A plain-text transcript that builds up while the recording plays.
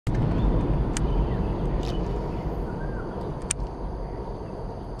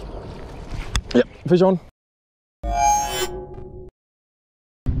Yep, fish on.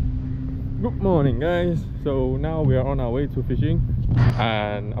 Good morning, guys. So now we are on our way to fishing,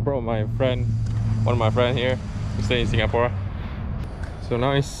 and I brought my friend, one of my friends here, who stays in Singapore. So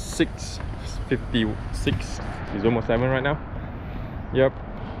now it's 6:56. It's almost 7 right now. Yep.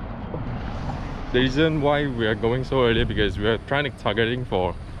 The reason why we are going so early because we are trying to targeting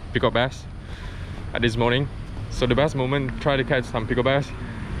for peacock bass at this morning. So the best moment try to catch some peacock bass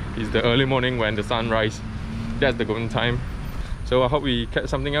is the early morning when the sun rises. That's the golden time. So I hope we catch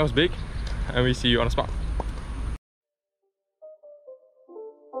something else big, and we see you on the spot.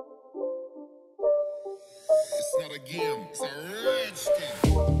 It's not a game, it's a rich thing.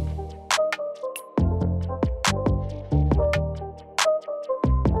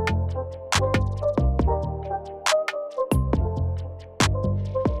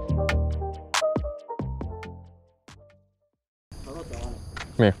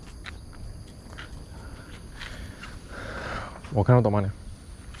 Here. 我看到懂吗？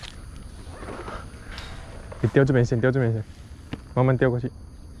你钓这边先，钓这边先，慢慢钓过去。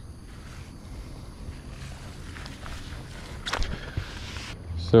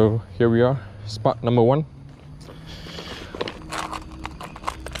So here we are, spot number 1.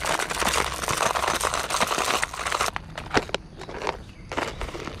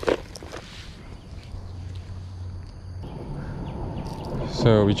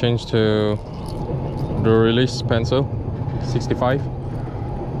 So we changed to the release pencil 65.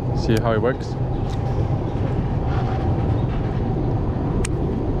 See how it works.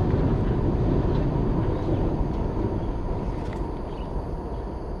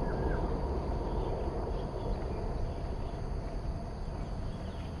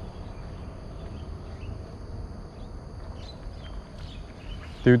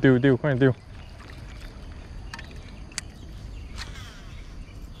丢，快点丢。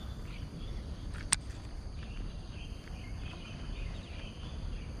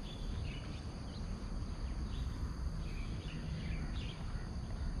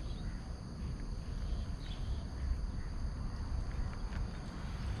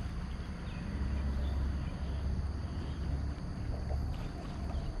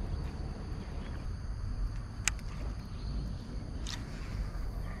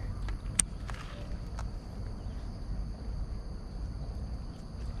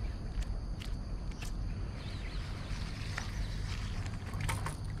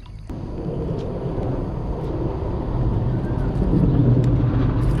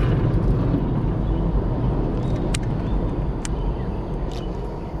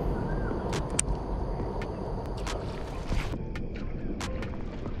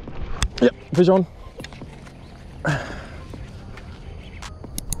Yep, fish on.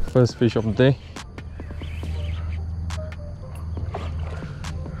 First fish of the day.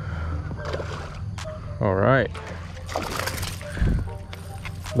 All right.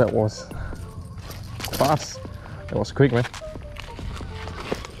 That was fast. That was quick, man.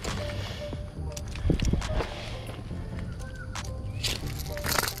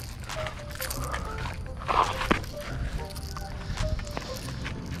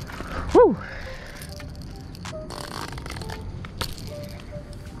 Woo!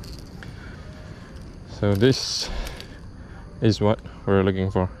 So this is what we're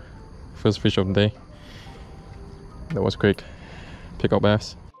looking for. First fish of the day. That was quick. Peacock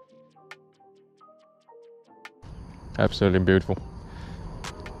bass. Absolutely beautiful.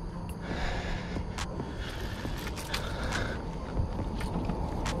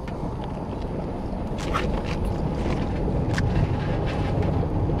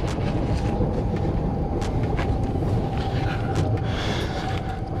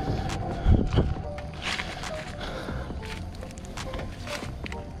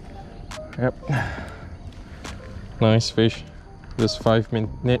 Yep. Nice fish. Just 5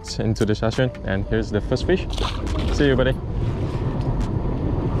 minutes into the session, and here's the first fish. See you, buddy.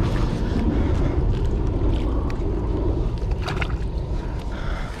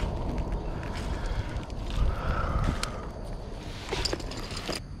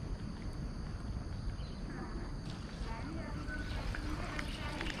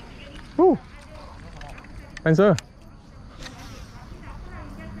 Woo! Answer.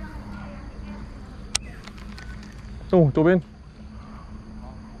 Oh, 左边。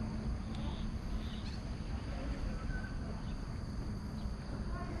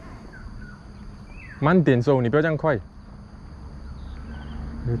慢点收，你不要这样快。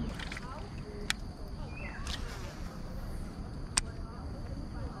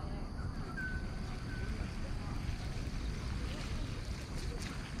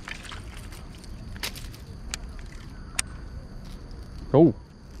哦，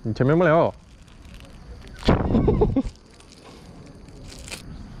你前面没了。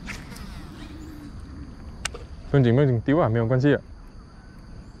不用紧，不用紧，丢啊，没有关系的。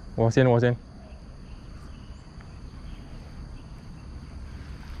我先。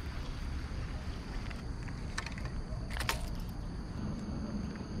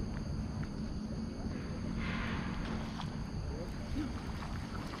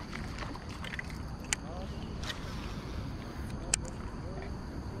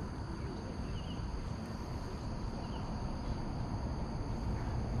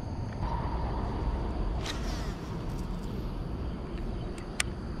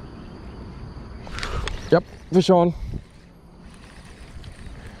Yep, fish on.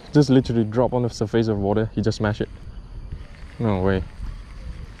 Just literally drop on the surface of water, he just smashed it. No way.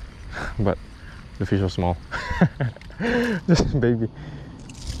 But the fish was small. Just a baby.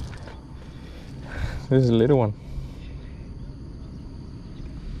 This is a little one.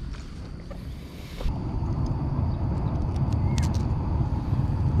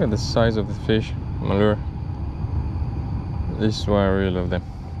 Look at the size of the fish, my lure. This is why I really love them.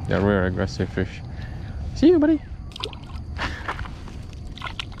 They're very aggressive fish. See you, buddy.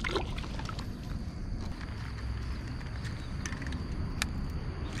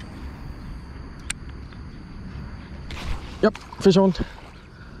 Yep, fish on.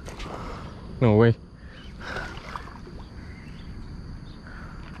 No way.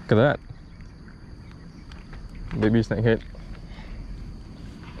 Look at that. Baby snakehead.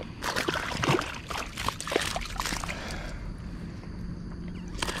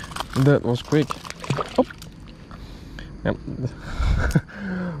 That was quick. Oh. Yep.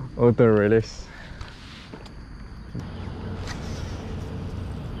 Auto release.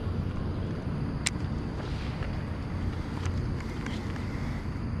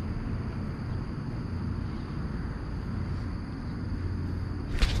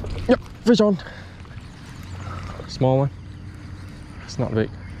 Yep, fish on. Small one. It's not big.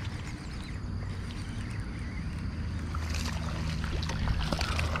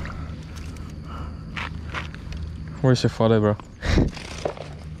 Where's your father, bro?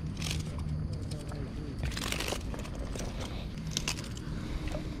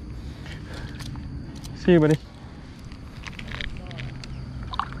 See you, buddy.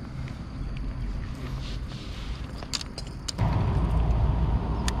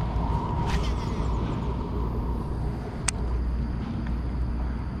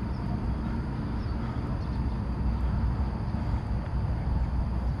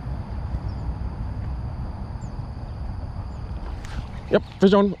 Yep,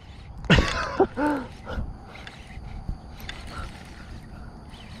 fish on.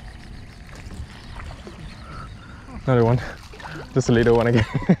 Another one. Just a little one again.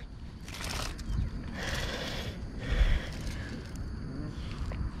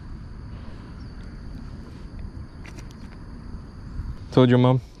 Told your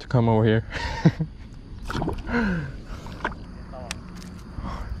mom to come over here.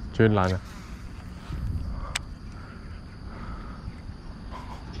 Chuyên lạnh à.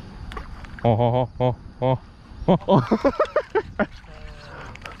 Oh.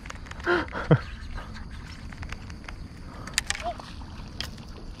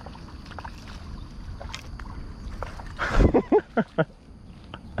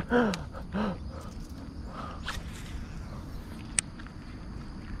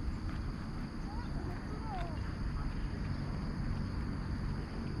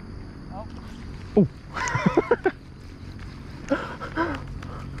 Ooh.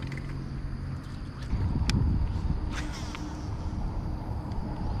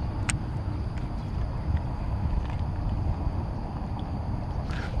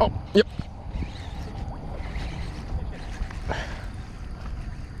 Oh, yep.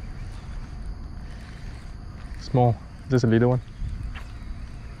 Small, just a little one.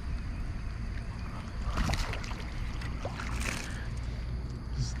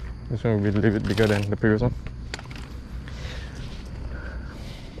 This one will be a little bit bigger than the previous one.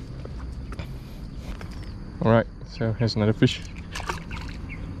 Alright, so here's another fish.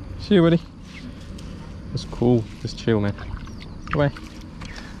 See you, buddy. It's cool, just chill, man. Bye.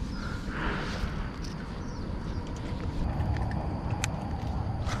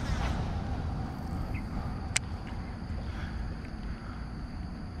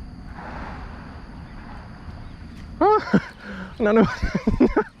 No.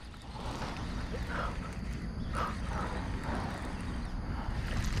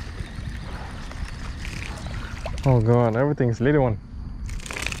 Oh god, everything's little one.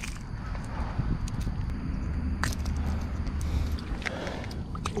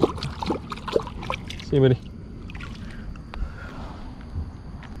 See you, buddy.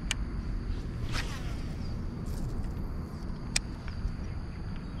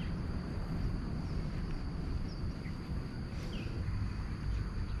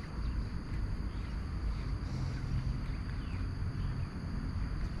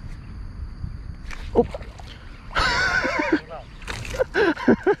 哦，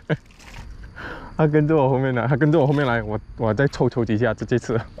他跟着我后面来，他跟着我后面来，我再抽几下，这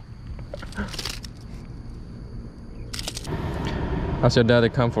次。Ask your dad to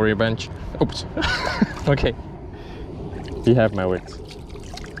come for revenge. Oops. Okay. He have my words.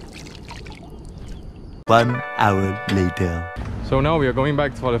 1 hour later. So now we are going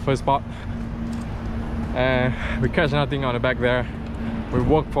back for the first spot. And we catch nothing on the back there. We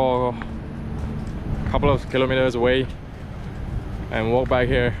walk for a couple of kilometers away and walk back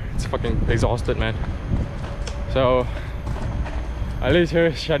here. It's fucking exhausted, man. So at least here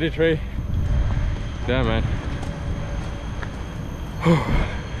is shady tree. Damn, man.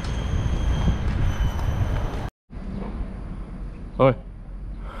 Oh.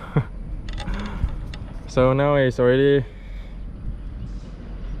 So now it's already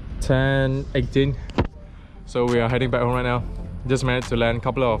 10:18. So we are heading back home right now. Just managed to land a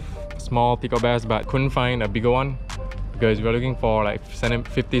couple of small peacock bass, but couldn't find a bigger one because we were looking for like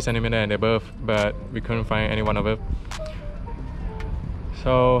 50 centimeter and above, but we couldn't find any one above.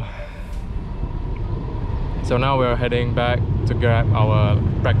 So now we are heading back to grab our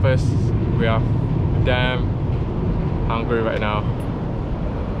breakfast. We are damn hungry right now.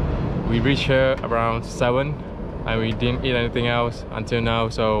 We reached here around 7 and we didn't eat anything else until now,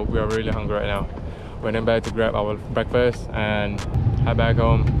 so we are really hungry right now. We're heading back to grab our breakfast and head back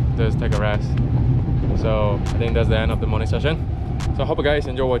home, just take a rest. So I think that's the end of the morning session. So I hope you guys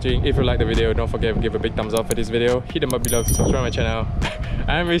enjoy watching. If you like the video, don't forget to give a big thumbs up for this video, hit the button below to subscribe to my channel,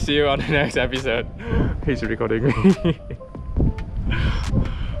 and we'll see you on the next episode. He's recording me.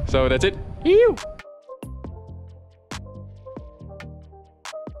 So that's it. Ew.